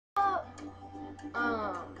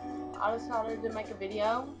I decided to make a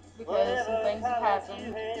video because some things have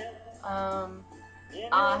happened.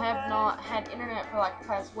 I have not had internet for like the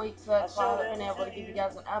past week, so that's why I haven't been able to give you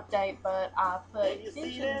guys an update, but I put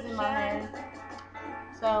extensions in my hair,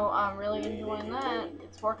 so I'm really enjoying that.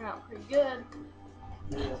 It's working out pretty good.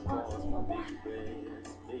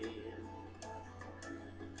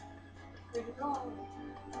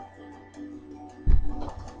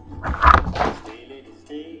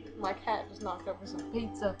 My cat just knocked over some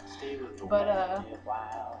pizza, but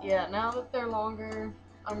yeah, now that they're longer,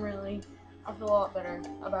 I feel a lot better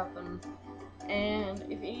about them. And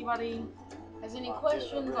if anybody has any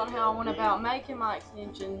questions on how I went about making my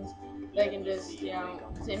extensions, they can just,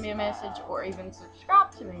 send me a message, or even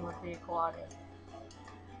subscribe to me would be a cool idea.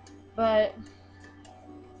 But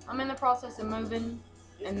I'm in the process of moving,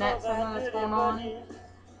 and that's something that's going on.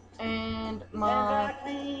 And my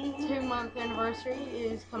 2-month anniversary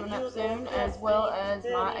is coming up soon, as well as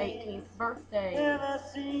my 18th birthday.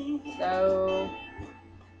 So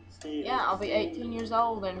yeah, I'll be 18 years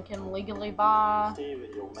old and can legally buy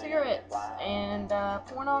cigarettes and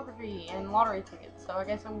pornography and lottery tickets. So I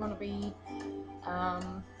guess I'm going to be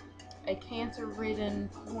a cancer-ridden,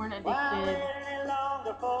 porn-addicted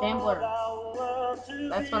gambler.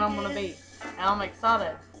 That's what I'm going to be. And I'm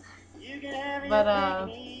excited. But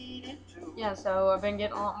yeah, so I've been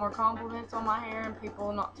getting a lot more compliments on my hair, and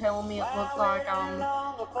people not telling me it looks like I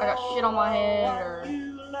got shit on my head, or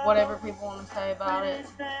whatever people want to say about it,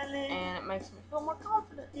 and it makes me feel more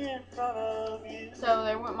confident. So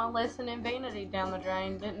there went my lesson in vanity down the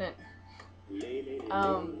drain, didn't it?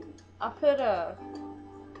 I put a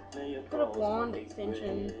blonde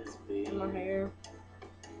extension in my hair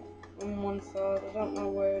on one side. I don't know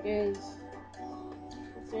where it is.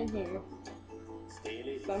 It's in here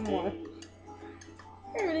somewhere.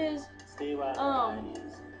 Here it is. Yeah,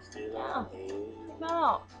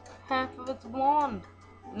 no, half of it's blonde,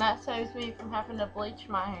 and that saves me from having to bleach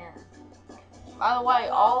my hair. By the way,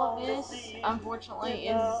 all of this, unfortunately,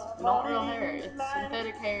 is not real hair. It's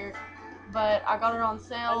synthetic hair, but I got it on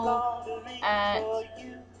sale at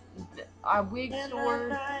a wig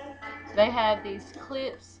store. They had these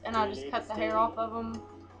clips, and I just cut the hair off of them.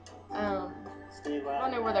 If I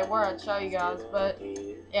knew where they were, I'd show you guys, but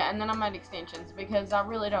yeah, and then I made extensions because I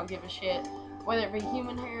really don't give a shit. Whether it be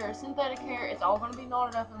human hair or synthetic hair, it's all going to be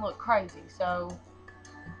knotted up and look crazy, so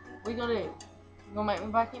we gonna do? You gonna make me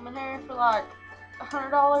buy human hair for like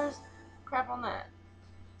 $100? Crap on that.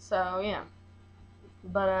 So yeah,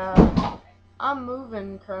 but I'm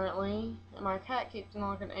moving currently, and my cat keeps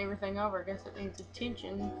knocking everything over. I guess it needs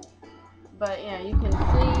attention. But yeah, you can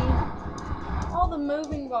see all the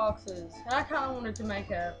moving boxes. And I kind of wanted to make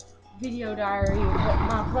a video diary of what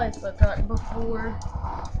my place looked like before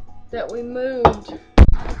that we moved.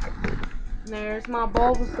 And there's my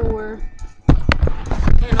Bulbasaur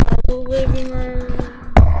and all the living room.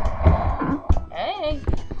 Hey,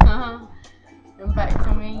 come back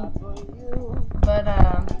to me. But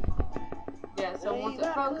yeah. So once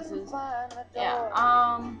it focuses,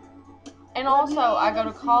 yeah. And also I go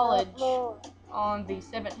to college on the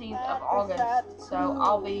 17th of August, so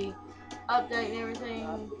I'll be updating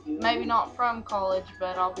everything. Maybe not from college,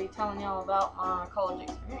 but I'll be telling y'all about my college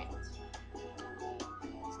experience.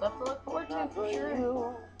 Stuff to look forward to for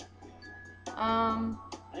sure. So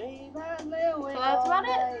that's about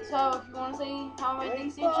it. So if you want to see how I made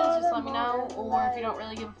these extensions, just let me know. Or if you don't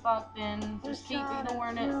really give a fuck, then just keep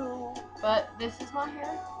ignoring it. But this is my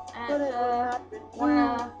hair at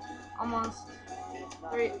 1.5, almost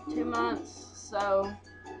 2 months. So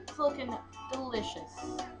it's looking delicious.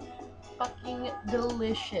 Fucking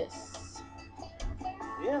delicious.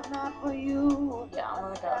 If not for you, yeah,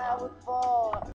 I'm gonna go now.